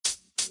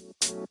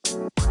Hey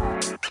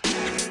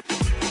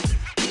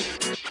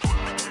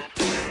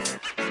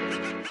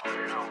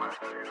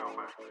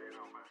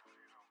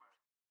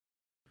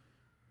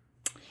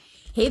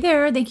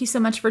there, thank you so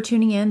much for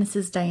tuning in. This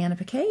is Diana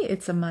Piquet.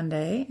 It's a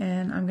Monday,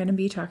 and I'm going to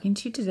be talking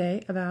to you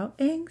today about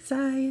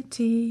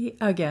anxiety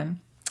again.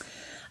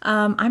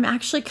 I'm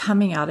actually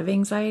coming out of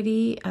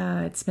anxiety.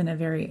 It's been a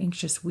very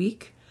anxious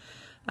week,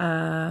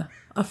 a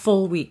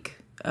full week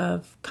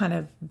of kind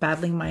of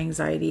battling my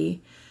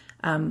anxiety.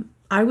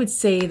 I would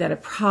say that I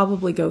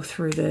probably go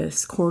through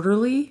this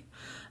quarterly.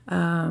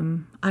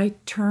 I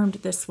termed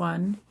this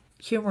one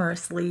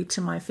humorously to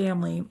my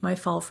family, my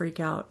fall freak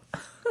out.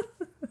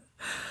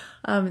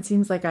 It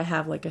seems like I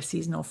have like a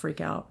seasonal freak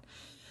out.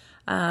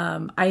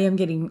 I am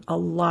getting a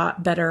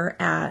lot better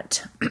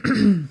at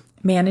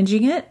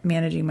managing it,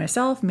 managing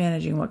myself,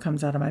 managing what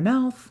comes out of my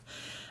mouth,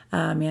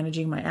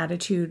 managing my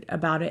attitude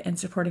about it and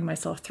supporting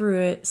myself through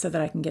it so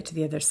that I can get to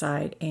the other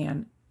side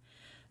and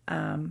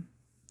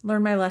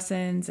learn my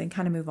lessons and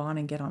kind of move on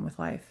and get on with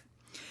life.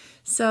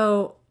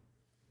 So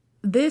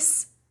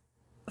this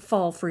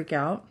fall freak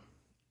out,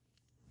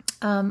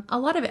 a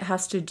lot of it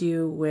has to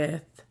do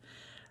with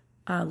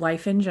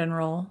life in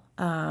general.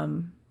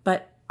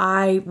 But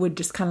I would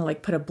just kind of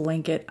like put a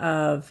blanket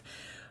of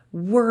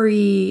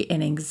worry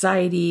and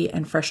anxiety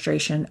and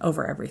frustration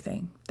over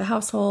everything. The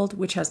household,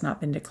 which has not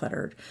been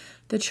decluttered.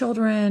 The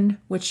children,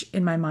 which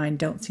in my mind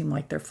don't seem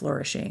like they're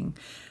flourishing.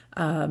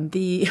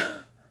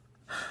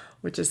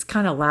 Which is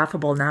kind of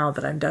laughable now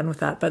that I'm done with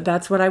that, but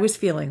that's what I was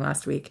feeling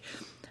last week.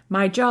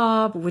 My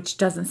job, which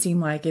doesn't seem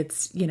like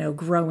it's,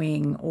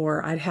 growing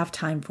or I'd have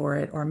time for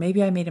it, or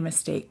maybe I made a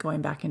mistake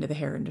going back into the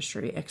hair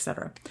industry,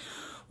 etc.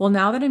 Well,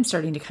 now that I'm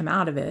starting to come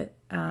out of it,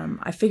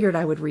 I figured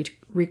I would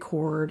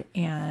record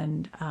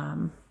and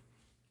kind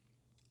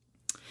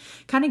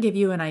of give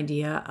you an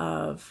idea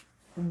of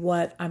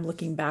what I'm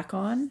looking back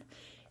on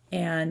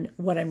and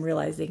what I'm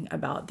realizing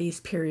about these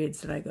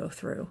periods that I go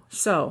through.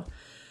 So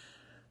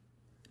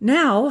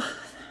now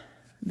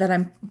that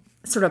I'm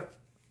sort of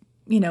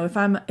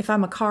if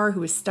I'm a car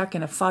who is stuck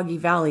in a foggy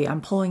valley,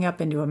 I'm pulling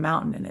up into a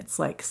mountain and it's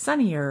like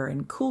sunnier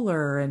and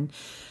cooler and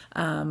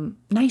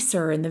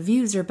nicer and the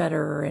views are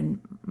better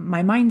and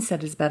my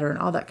mindset is better and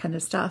all that kind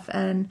of stuff.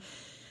 And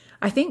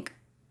I think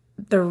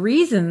the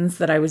reasons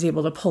that I was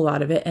able to pull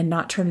out of it and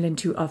not turn it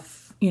into a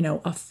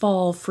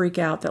fall freak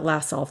out that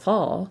lasts all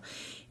fall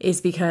is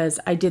because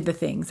I did the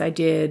things. I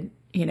did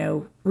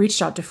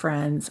reached out to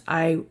friends.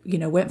 I,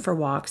 went for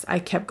walks. I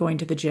kept going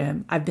to the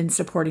gym. I've been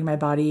supporting my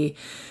body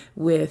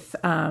with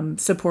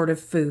supportive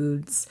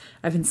foods.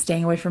 I've been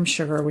staying away from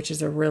sugar, which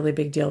is a really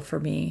big deal for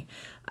me.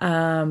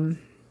 I've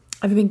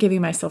been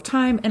giving myself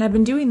time and I've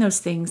been doing those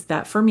things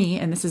that for me,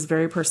 and this is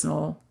very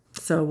personal.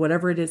 So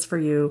whatever it is for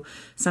you,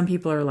 some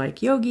people are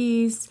like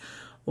yogis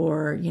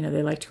or,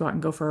 they like to go out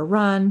and go for a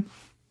run.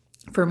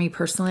 For me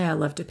personally, I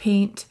love to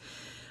paint.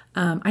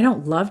 I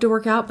don't love to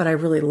work out, but I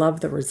really love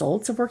the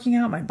results of working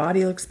out. My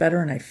body looks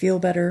better and I feel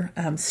better.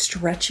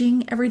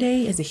 Stretching every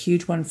day is a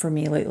huge one for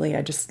me lately.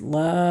 I just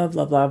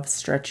love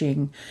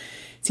stretching.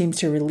 It seems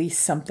to release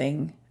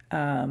something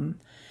in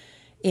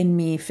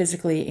me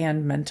physically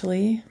and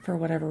mentally for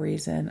whatever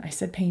reason. I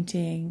said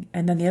painting.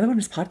 And then the other one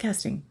is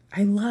podcasting.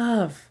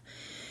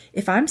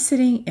 If I'm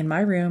sitting in my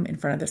room in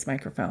front of this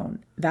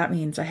microphone, that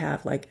means I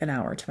have like an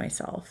hour to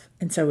myself.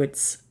 And so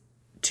it's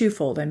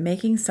twofold. I'm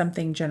making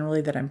something generally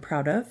that I'm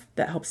proud of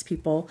that helps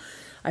people.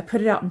 I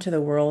put it out into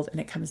the world and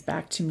it comes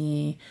back to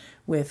me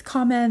with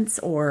comments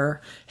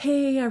or,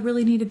 hey, I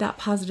really needed that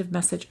positive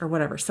message or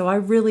whatever. So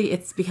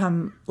it's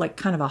become like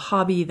kind of a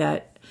hobby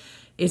that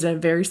is a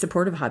very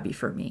supportive hobby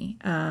for me.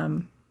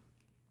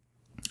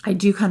 I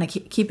do kind of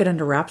keep it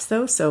under wraps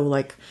though. So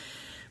like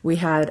we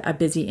had a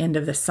busy end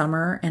of the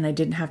summer and I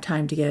didn't have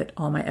time to get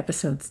all my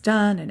episodes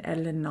done and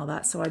edited and all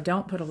that. So I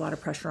don't put a lot of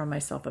pressure on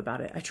myself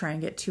about it. I try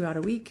and get 2 out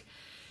a week.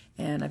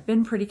 And I've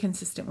been pretty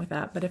consistent with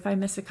that. But if I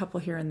miss a couple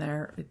here and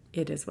there,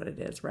 it is what it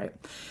is, right?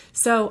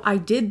 So I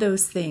did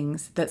those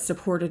things that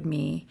supported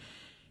me,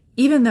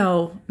 even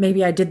though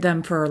maybe I did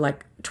them for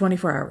like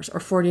 24 hours or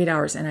 48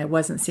 hours and I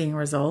wasn't seeing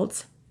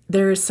results.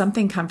 There is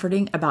something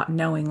comforting about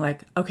knowing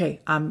like,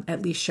 okay, I'm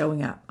at least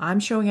showing up. I'm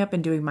showing up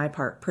and doing my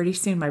part. Pretty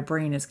soon my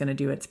brain is going to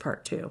do its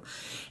part too.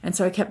 And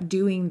so I kept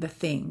doing the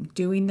thing,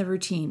 doing the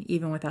routine,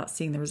 even without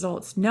seeing the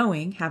results,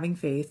 knowing, having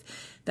faith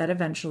that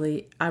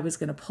eventually I was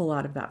going to pull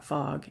out of that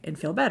fog and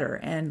feel better.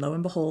 And lo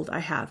and behold, I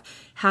have.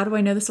 How do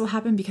I know this will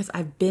happen? Because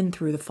I've been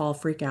through the fall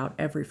freak out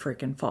every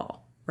freaking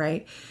fall,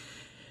 right?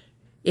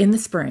 In the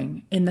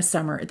spring, in the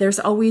summer, there's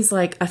always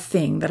like a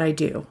thing that I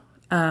do.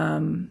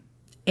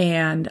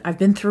 And I've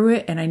been through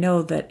it and I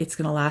know that it's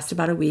going to last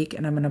about a week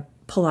and I'm going to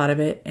pull out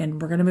of it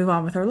and we're going to move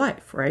on with our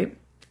life, right?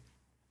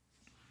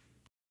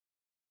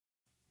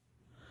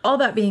 All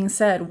that being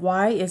said,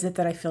 why is it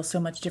that I feel so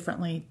much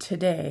differently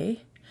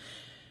today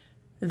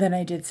than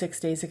I did 6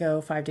 days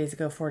ago, 5 days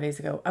ago, 4 days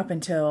ago, up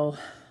until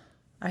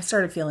I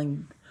started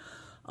feeling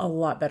a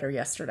lot better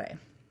yesterday?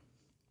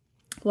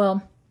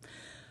 Well,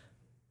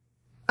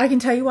 I can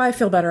tell you why I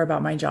feel better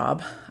about my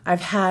job.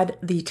 I've had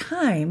the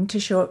time to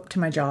show up to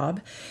my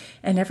job,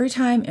 and every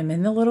time I'm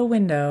in the little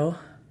window,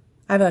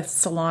 I have a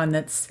salon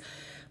that's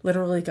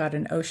literally got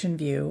an ocean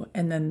view,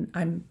 and then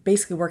I'm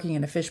basically working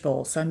in a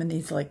fishbowl. So I'm in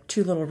these like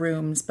two little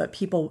rooms, but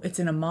it's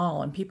in a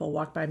mall, and people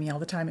walk by me all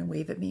the time and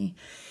wave at me.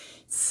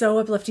 It's so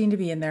uplifting to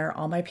be in there.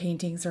 All my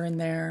paintings are in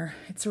there.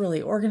 It's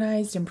really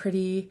organized and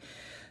pretty.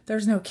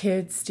 There's no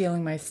kids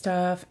stealing my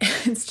stuff.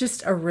 It's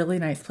just a really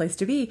nice place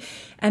to be.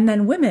 And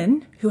then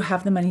women who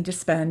have the money to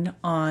spend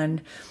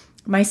on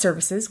my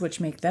services,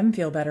 which make them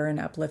feel better and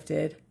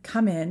uplifted,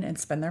 come in and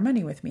spend their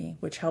money with me,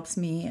 which helps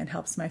me and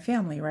helps my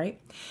family, right?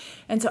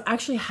 And so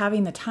actually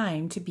having the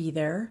time to be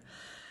there,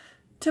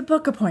 to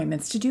book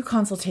appointments, to do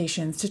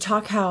consultations, to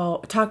talk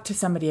to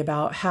somebody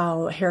about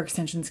how hair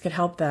extensions could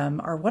help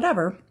them or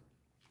whatever,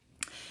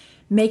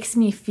 makes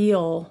me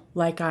feel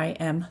like I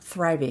am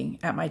thriving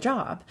at my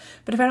job.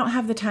 But if I don't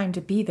have the time to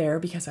be there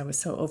because I was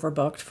so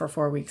overbooked for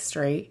 4 weeks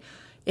straight,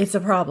 it's a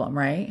problem,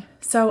 right?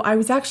 So I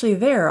was actually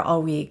there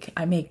all week.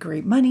 I made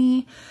great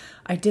money.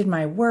 I did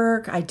my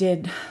work. I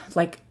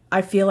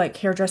feel like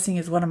hairdressing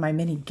is one of my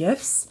many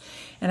gifts,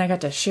 and I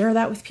got to share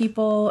that with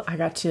people. I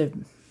got to,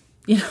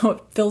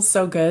 it feels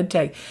so good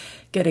to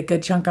get a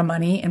good chunk of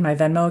money in my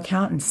Venmo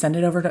account and send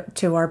it over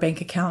to our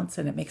bank accounts.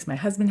 And it makes my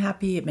husband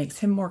happy. It makes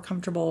him more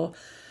comfortable.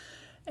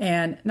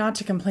 And not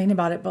to complain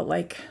about it, but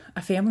like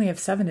a family of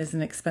 7 is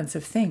an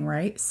expensive thing,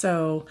 right?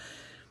 So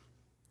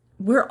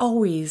we're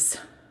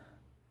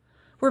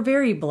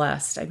very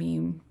blessed.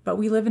 But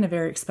we live in a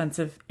very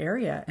expensive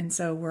area. And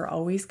so we're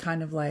always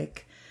kind of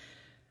like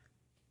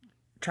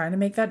trying to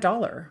make that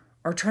dollar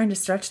or trying to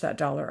stretch that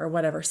dollar or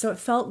whatever. So it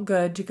felt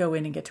good to go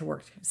in and get to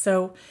work.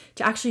 So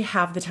to actually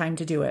have the time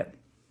to do it.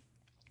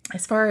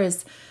 As far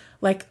as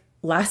like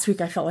last week,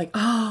 I felt like,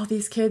 oh,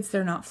 these kids,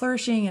 they're not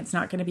flourishing. It's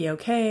not going to be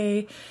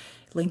okay.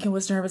 Lincoln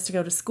was nervous to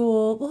go to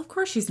school. Well, of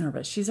course she's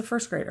nervous. She's a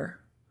first grader.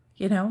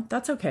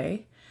 That's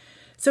okay.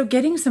 So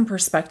getting some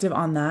perspective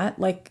on that,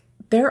 like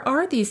there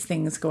are these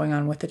things going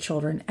on with the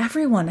children.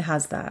 Everyone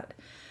has that.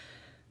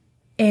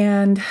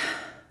 And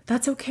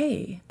that's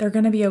okay. They're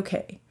going to be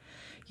okay.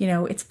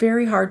 It's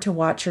very hard to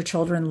watch your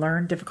children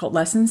learn difficult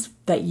lessons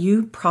that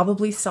you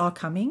probably saw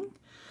coming.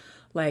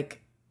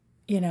 Like,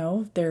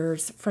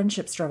 there's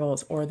friendship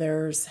struggles, or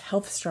there's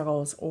health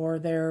struggles, or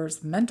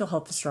there's mental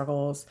health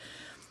struggles.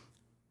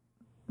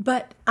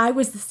 But I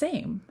was the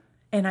same,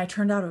 and I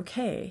turned out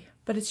okay.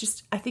 But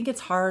I think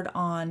it's hard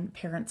on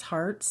parents'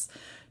 hearts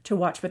to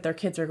watch what their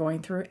kids are going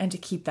through and to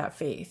keep that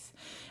faith.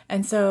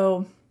 And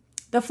so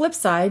the flip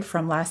side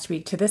from last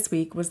week to this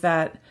week was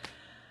that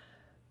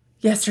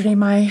yesterday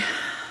my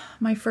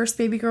first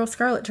baby girl,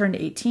 Scarlett, turned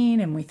 18,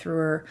 and we threw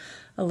her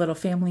a little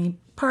family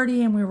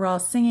party, and we were all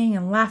singing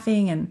and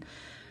laughing and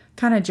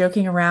kind of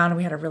joking around.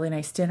 We had a really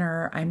nice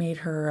dinner. I made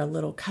her a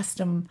little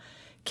custom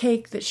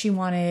cake that she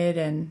wanted,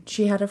 and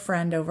she had a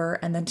friend over,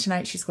 and then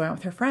tonight she's going out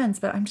with her friends.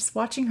 But I'm just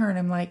watching her, and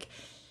I'm like,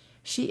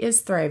 she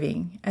is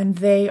thriving, and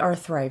they are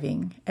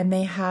thriving, and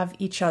they have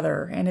each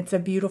other, and it's a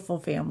beautiful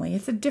family.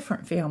 It's a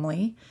different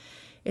family.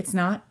 It's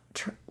not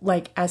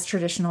like as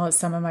traditional as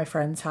some of my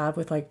friends have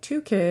with like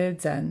 2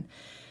 kids, and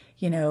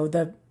we can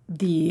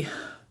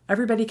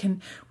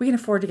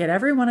afford to get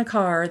everyone a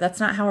car. That's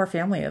not how our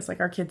family is. Like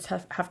our kids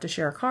have to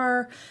share a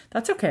car.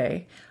 That's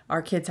okay.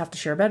 Our kids have to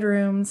share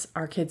bedrooms.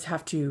 Our kids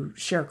have to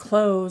share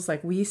clothes.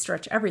 Like we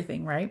stretch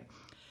everything, right?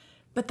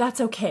 But that's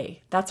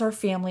okay. That's our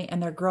family,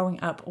 and they're growing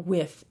up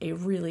with a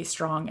really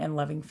strong and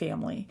loving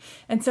family.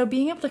 And so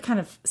being able to kind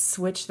of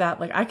switch that,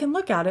 like I can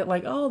look at it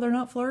like, oh, they're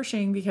not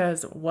flourishing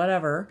because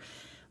whatever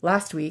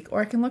last week,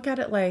 or I can look at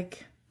it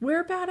like,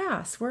 we're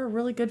badass. We're a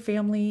really good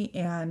family,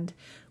 and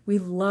we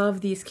love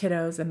these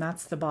kiddos, and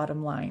that's the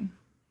bottom line.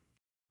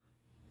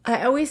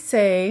 I always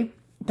say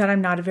that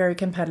I'm not a very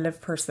competitive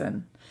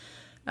person.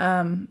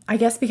 I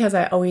guess because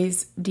I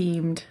always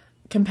deemed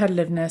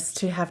competitiveness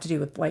to have to do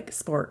with like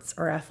sports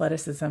or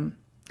athleticism,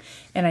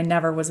 and I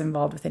never was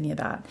involved with any of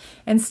that.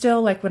 And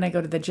still, like when I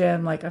go to the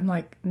gym, like I'm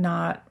like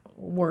not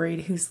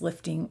worried who's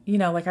lifting,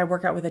 like I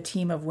work out with a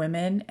team of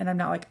women, and I'm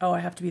not like, oh, I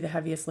have to be the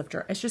heaviest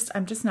lifter.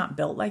 I'm just not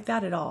built like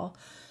that at all.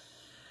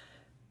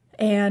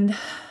 And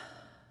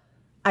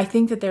I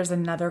think that there's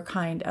another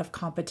kind of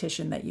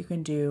competition that you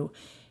can do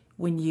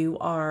when you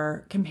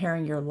are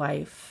comparing your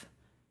life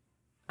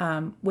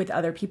with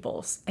other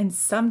people's. And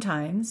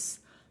sometimes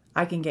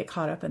I can get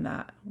caught up in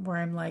that, where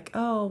I'm like,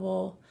 oh,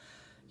 well,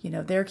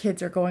 their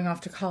kids are going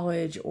off to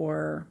college,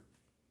 or,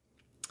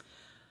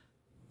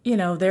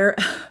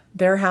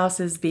 their house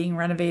is being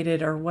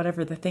renovated, or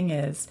whatever the thing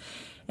is.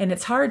 And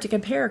it's hard to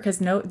compare because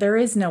there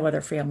is no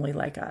other family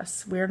like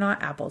us. We're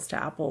not apples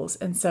to apples.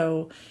 And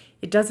so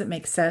it doesn't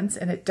make sense,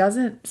 and it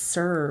doesn't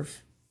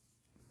serve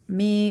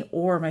me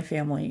or my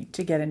family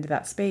to get into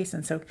that space.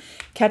 And so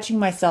catching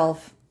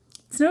myself,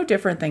 it's no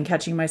different than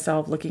catching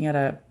myself looking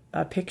at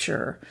a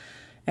picture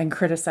and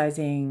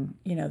criticizing,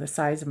 the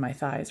size of my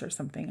thighs or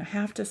something. I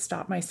have to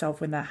stop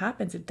myself when that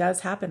happens. It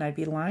does happen. I'd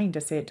be lying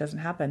to say it doesn't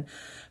happen.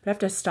 But I have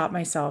to stop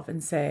myself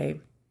and say,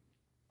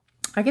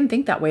 I can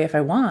think that way if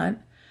I want,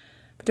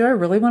 But do I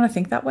really want to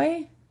think that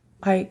way?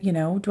 Do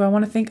I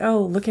want to think,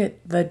 oh, look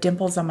at the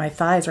dimples on my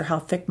thighs or how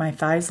thick my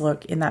thighs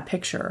look in that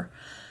picture?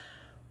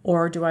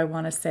 Or do I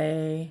want to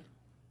say,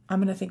 I'm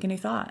going to think a new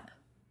thought?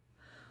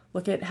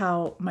 Look at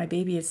how my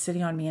baby is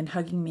sitting on me and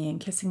hugging me and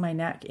kissing my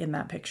neck in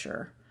that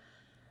picture.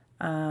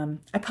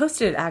 I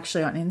posted it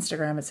actually on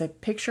Instagram. It's a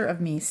picture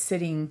of me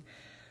sitting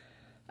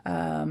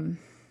on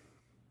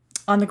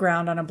the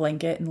ground on a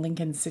blanket and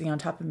Lincoln's sitting on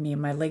top of me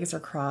and my legs are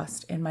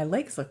crossed and my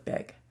legs look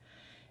big.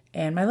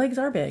 And my legs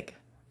are big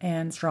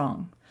and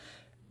strong.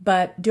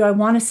 But do I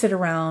want to sit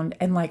around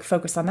and like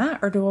focus on that?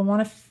 Or do I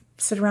want to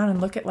sit around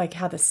and look at like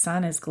how the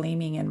sun is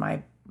gleaming in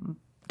my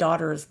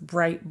daughter's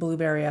bright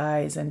blueberry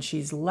eyes and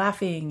she's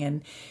laughing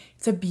and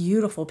it's a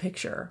beautiful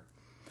picture.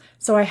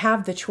 So I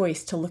have the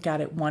choice to look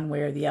at it one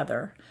way or the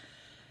other.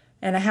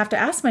 And I have to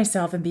ask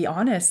myself and be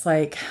honest,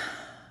 like,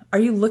 are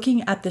you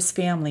looking at this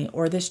family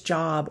or this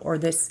job or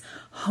this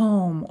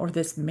home or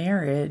this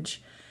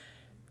marriage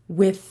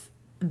with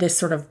this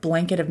sort of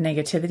blanket of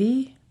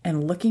negativity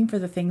and looking for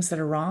the things that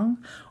are wrong?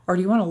 Or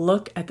do you want to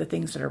look at the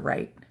things that are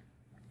right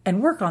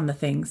and work on the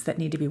things that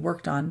need to be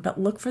worked on,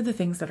 but look for the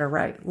things that are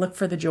right, look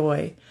for the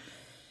joy?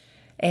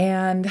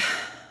 And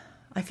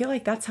I feel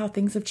like that's how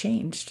things have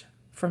changed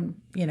from,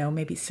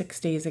 maybe 6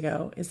 days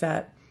ago, is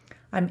that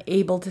I'm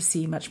able to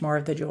see much more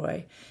of the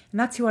joy. And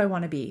that's who I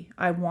want to be.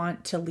 I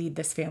want to lead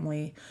this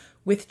family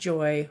with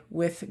joy,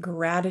 with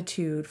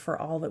gratitude for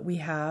all that we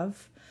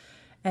have,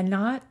 and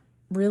not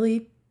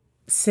really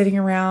sitting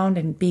around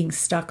and being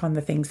stuck on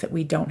the things that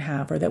we don't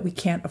have or that we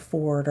can't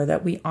afford or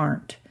that we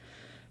aren't.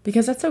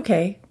 Because that's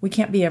okay. We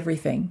can't be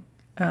everything.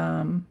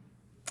 And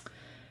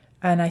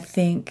I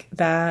think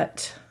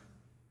that,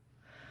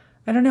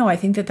 I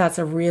think that that's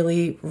a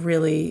really,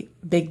 really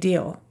big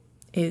deal,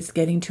 is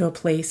getting to a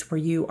place where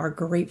you are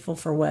grateful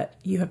for what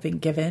you have been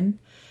given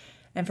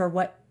and for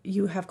what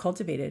you have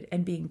cultivated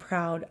and being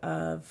proud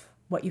of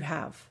what you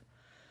have.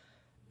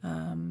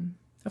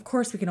 Of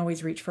course, we can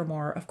always reach for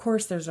more. Of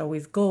course, there's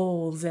always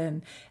goals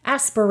and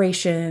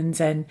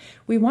aspirations and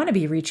we want to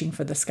be reaching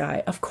for the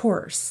sky, of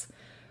course.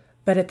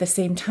 But at the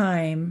same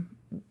time,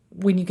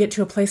 when you get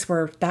to a place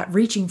where that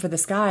reaching for the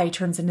sky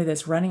turns into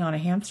this running on a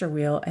hamster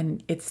wheel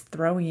and it's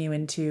throwing you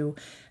into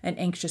an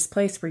anxious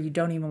place where you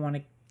don't even want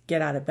to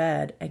get out of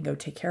bed and go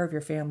take care of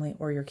your family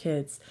or your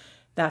kids,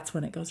 that's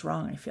when it goes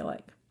wrong, I feel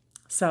like.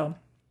 So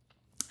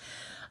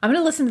I'm going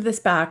to listen to this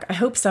back. I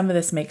hope some of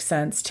this makes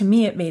sense. To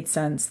me, it made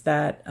sense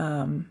that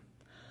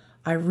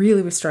I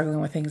really was struggling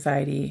with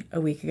anxiety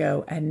a week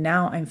ago, and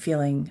now I'm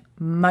feeling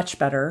much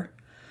better.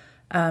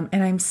 And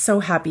I'm so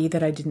happy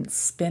that I didn't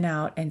spin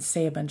out and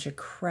say a bunch of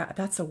crap.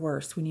 That's the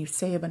worst, when you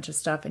say a bunch of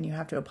stuff and you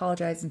have to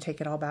apologize and take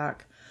it all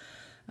back.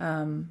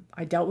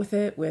 I dealt with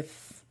it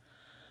with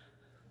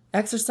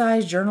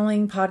exercise,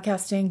 journaling,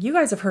 podcasting. You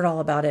guys have heard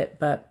all about it,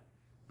 but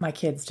my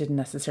kids didn't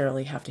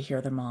necessarily have to hear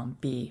their mom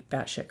be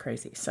batshit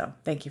crazy. So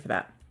thank you for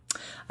that.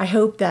 I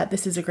hope that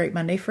this is a great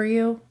Monday for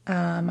you.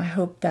 I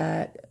hope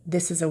that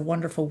this is a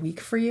wonderful week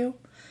for you.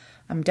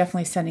 I'm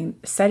definitely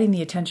setting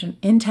the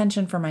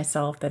intention for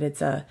myself that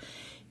it's a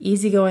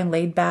easygoing,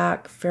 laid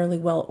back, fairly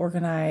well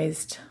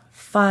organized,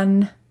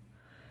 fun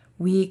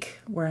week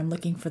where I'm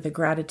looking for the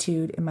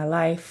gratitude in my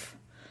life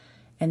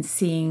and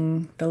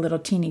seeing the little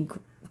teeny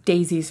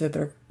daisies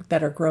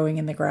that are growing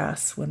in the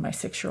grass when my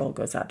 6-year-old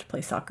goes out to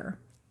play soccer.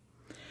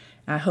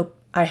 I hope,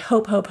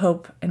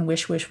 and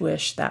wish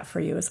that for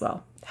you as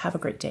well. Have a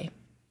great day.